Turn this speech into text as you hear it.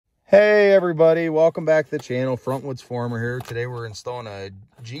Hey everybody, welcome back to the channel. Frontwoods Farmer here. Today we're installing a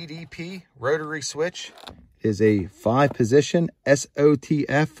GDP rotary switch. It is a 5-position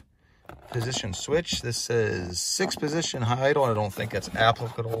sotf position switch. This is 6-position high idle. I don't think that's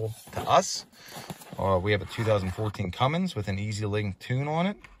applicable to us. We have a 2014 Cummins with an easy link tune on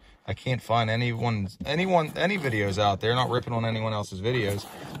it. I can't find any videos out there, not ripping on anyone else's videos,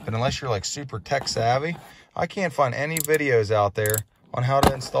 but unless you're like super tech savvy, I can't find any videos out there on how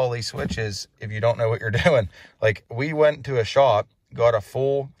to install these switches if you don't know what you're doing. Like, we went to a shop, got a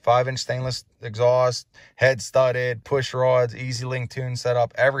full 5-inch stainless exhaust, head studded, push rods, easy link tune set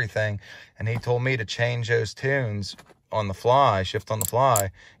up, everything, and he told me to change those tunes on the fly, shift on the fly.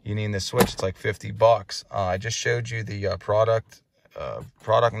 You need this switch, it's like 50 bucks. I just showed you the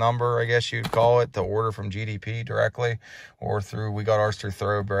product number, I guess you'd call it, to order from GDP directly, or through, we got ours through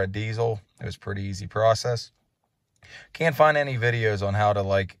Thoroughbred Diesel. It was a pretty easy process. Can't find any videos on how to,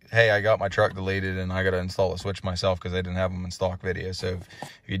 like, hey, I got my truck deleted and I got to install a switch myself, because they didn't have them in stock videos. So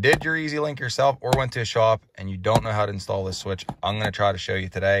if you did your easy link yourself or went to a shop and you don't know how to install this switch, I'm going to try to show you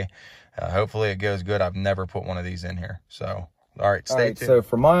today. Hopefully it goes good. I've never put one of these in here. So, all right, stay tuned. So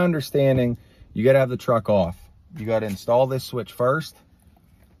from my understanding, you got to have the truck off. You got to install this switch first.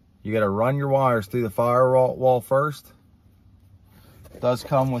 You got to run your wires through the firewall first. It does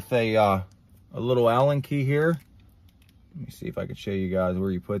come with a little Allen key here. Let me see if I can show you guys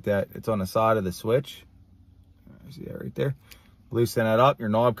where you put that. It's on the side of the switch. See that right there? Loosen that up, your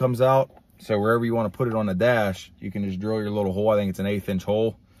knob comes out. So wherever you want to put it on the dash, you can just drill your little hole. I think it's an 1/8-inch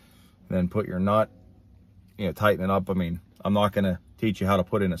hole. Then put your nut, tighten it up. I mean, I'm not going to teach you how to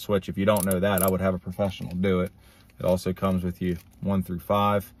put in a switch. If you don't know that, I would have a professional do it. It also comes with you 1 through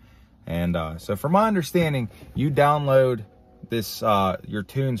 5. And so from my understanding, you download this, your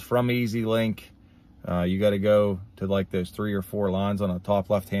tunes from EasyLink. You got to go to like those 3 or 4 lines on the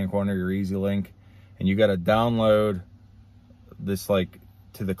top left-hand corner, your EasyLink, and you got to download this, like,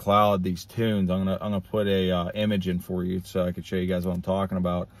 to the cloud, these tunes. I'm gonna put a image in for you so I could show you guys what I'm talking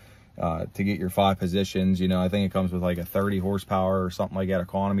about. To get your 5 positions, I think it comes with like a 30 horsepower or something like that,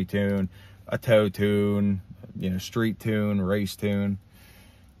 economy tune, a tow tune, street tune, race tune,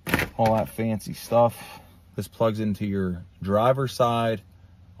 all that fancy stuff. This plugs into your driver's side.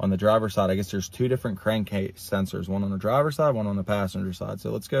 On the driver's side, I guess there's 2 different crankcase sensors, one on the driver's side, one on the passenger side.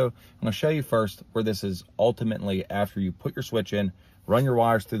 So let's go. I'm going to show you first where this is ultimately after you put your switch in, run your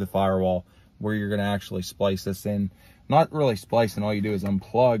wires through the firewall, where you're going to actually splice this in. Not really splicing, all you do is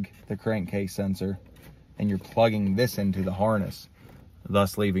unplug the crankcase sensor and you're plugging this into the harness,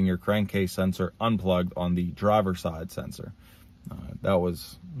 thus leaving your crankcase sensor unplugged on the driver's side sensor. That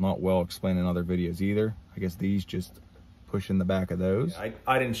was not well explained in other videos either. I guess these just push in the back of those.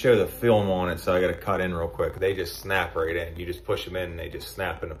 I didn't show the film on it, so I got to cut in real quick. They just snap right in. You just push them in and they just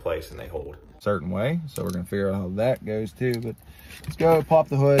snap into place and they hold a certain way. So we're going to figure out how that goes too. But let's go pop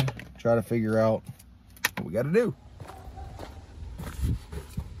the hood, try to figure out what we got to do.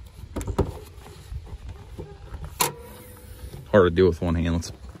 Hard to do with one hand.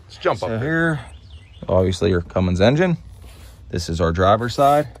 Let's jump up here. Obviously your Cummins engine. This is our driver's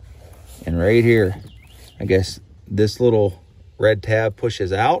side. And right here, I guess this little red tab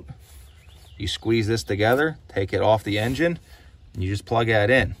pushes out. You squeeze this together, take it off the engine, and you just plug that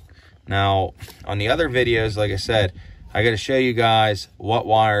in. Now, on the other videos, like I said, I got to show you guys what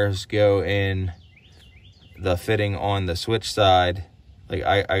wires go in the fitting on the switch side. Like,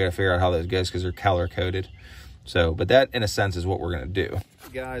 I got to figure out how those goes because they're color coded. So, but that in a sense is what we're going to do.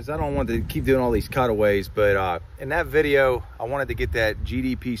 Guys, I don't want to keep doing all these cutaways, but in that video, I wanted to get that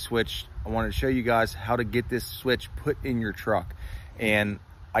GDP switch. I wanted to show you guys how to get this switch put in your truck. And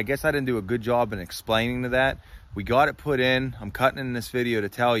I guess I didn't do a good job in explaining to that. We got it put in. I'm cutting in this video to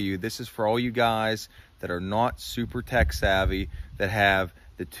tell you this is for all you guys that are not super tech savvy, that have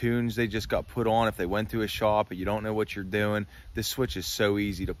the tunes they just got put on if they went to a shop and you don't know what you're doing. This switch is so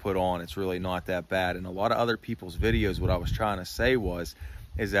easy to put on. It's really not that bad. And a lot of other people's videos, what I was trying to say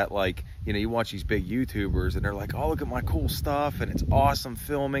is that, like, you watch these big YouTubers and they're like, oh, look at my cool stuff and it's awesome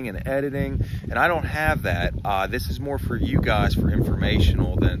filming and editing. And I don't have that. This is more for you guys, for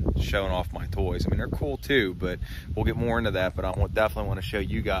informational than showing off my toys. I mean, they're cool too, but we'll get more into that. But I definitely want to show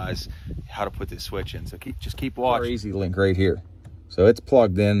you guys how to put this switch in. So just keep watching. Our easy link right here. So it's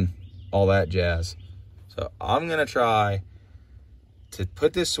plugged in, all that jazz. So I'm going to try to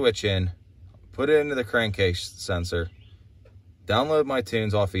put this switch in, put it into the crankcase sensor, download my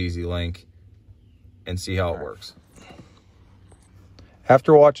tunes off EasyLink, and see how it works.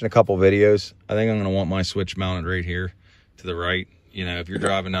 After watching a couple videos, I think I'm going to want my switch mounted right here to the right. If you're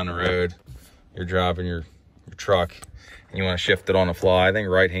driving down the road, you're driving your truck, You want to shift it on the fly. I think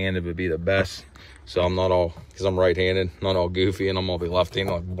right-handed would be the best. So I'm not all, because I'm right-handed, not all goofy, and I'm all be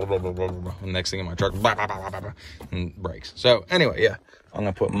left-handed, like blah, blah, blah, blah, blah. And next thing in my truck, blah, blah, blah, blah, blah, and brakes. So anyway, yeah, I'm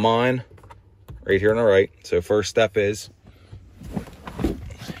gonna put mine right here on the right. So first step is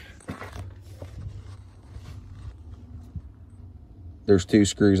there's 2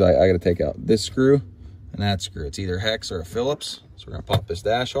 screws I got to take out. This screw and that screw. It's either hex or a Phillips. So we're gonna pop this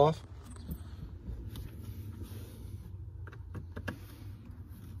dash off.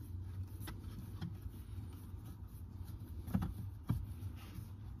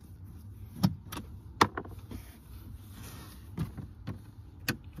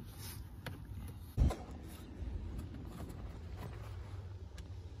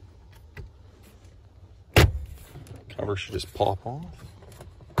 Cover should just pop off.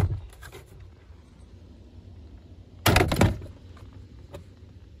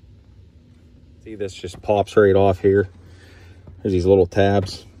 See, this just pops right off here. There's these little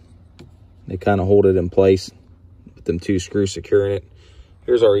tabs. They kind of hold it in place with them 2 screws securing it.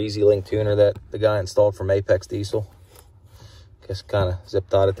 Here's our Easy Link tuner that the guy installed from Apex Diesel. Guess kind of zip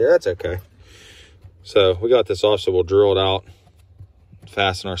tied it there. That's okay. So we got this off, so we'll drill it out,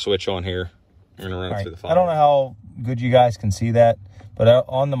 fasten our switch on here. We're gonna run it through the file. I don't know how good you guys can see that, but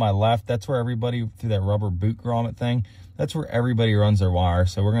on to my left, that's where everybody, through that rubber boot grommet thing, that's where everybody runs their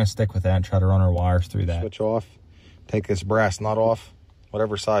wires. So we're gonna stick with that and try to run our wires through that. Switch off, take this brass nut off,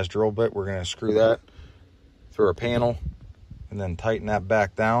 whatever size drill bit, we're gonna screw that through our panel and then tighten that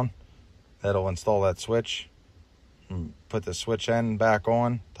back down. That'll install that switch. Put the switch end back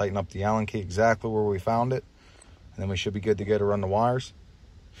on, tighten up the Allen key exactly where we found it, and then we should be good to go to run the wires.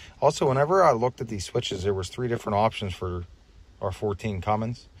 Also, whenever I looked at these switches, there was 3 different options for our 14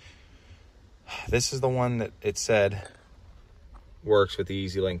 Cummins. This is the one that it said works with the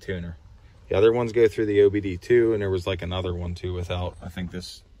Easy Link tuner. The other ones go through the OBD2, and there was like another one too without, I think,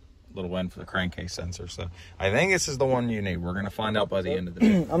 this little end for the crankcase sensor. So I think this is the one you need. We're going to find out by the end of the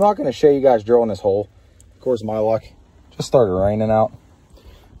day. I'm not going to show you guys drilling this hole. Of course, my luck just started raining out.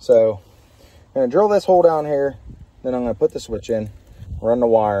 So I'm going to drill this hole down here. Then I'm going to put the switch in, run the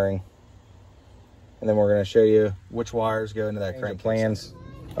wiring, and then we're going to show you which wires go into that crank plans.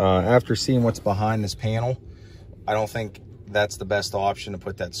 After seeing what's behind this panel, I don't think that's the best option to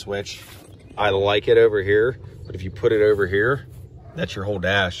put that switch. I like it over here, but if you put it over here, that's your whole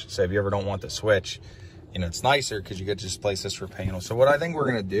dash. So if you ever don't want the switch, you know, it's nicer because you could just place this for panel. So what I think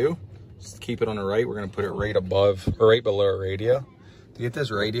we're going to do is keep it on the right. We're going to put it right above or right below our radio. To get this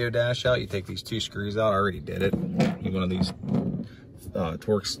radio dash out, you take these 2 screws out. I already did it. One of these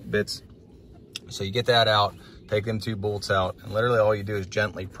Torx bits. So you get that out, take them 2 bolts out, and literally all you do is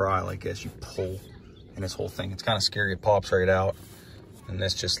gently pry like this. You pull, and this whole thing, it's kind of scary. It pops right out, and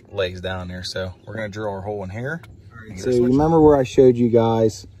this just lays down there. So we're going to drill our hole in here. So you remember where I showed you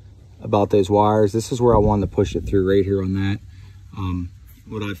guys about those wires? This is where I wanted to push it through, right here on that.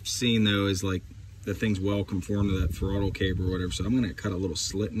 What I've seen though is like the thing's well conformed to that throttle cable or whatever. So I'm going to cut a little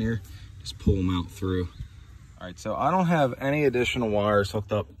slit in there, just pull them out through. All right, so I don't have any additional wires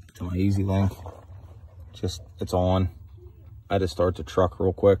hooked up to my Easy Link. Just, it's on. I had to start the truck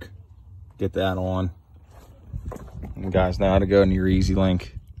real quick, get that on. And you guys know how to go into your Easy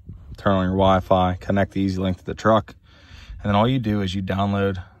Link, turn on your Wi-Fi, connect the Easy Link to the truck. And then all you do is you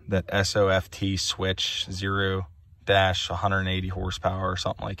download that SOFT switch 0-180 horsepower or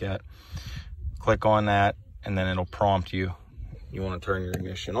something like that. Click on that, and then it'll prompt you. You want to turn your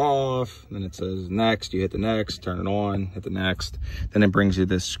ignition off, then it says next, you hit the next, turn it on, hit the next. Then it brings you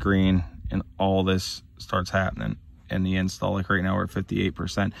this screen, and all this starts happening in the install. Like right now we're at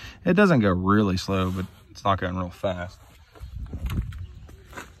 58%. It doesn't go really slow, but it's not going real fast.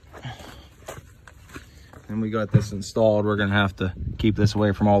 And we got this installed. We're gonna have to keep this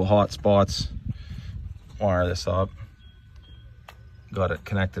away from all the hot spots. Wire this up. Got it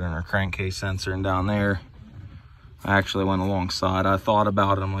connected in our crankcase sensor and down there. I actually went alongside. I thought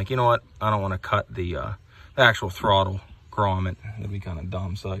about it. I'm like, you know what? I don't want to cut the actual throttle grommet. That'd be kind of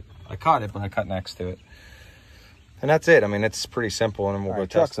dumb. So I cut it, but I cut next to it. And that's it. I mean, it's pretty simple. And then we'll go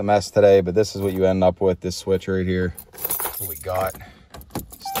test. Truck's a mess today, but this is what you end up with. This switch right here. That's what we got.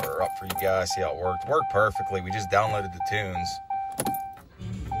 Start her up for you guys. See how it worked. It worked perfectly. We just downloaded the tunes.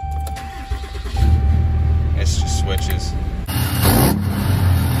 It's just switches.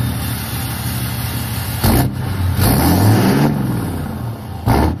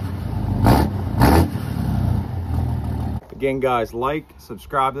 Again, guys, like,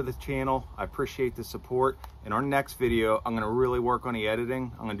 subscribe to this channel. I appreciate the support. In our next video, I'm going to really work on the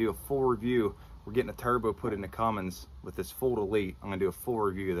editing. I'm going to do a full review. We're getting a turbo put in the Cummins with this full delete. I'm going to do a full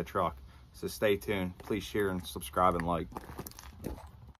review of the truck. So stay tuned. Please share and subscribe and like.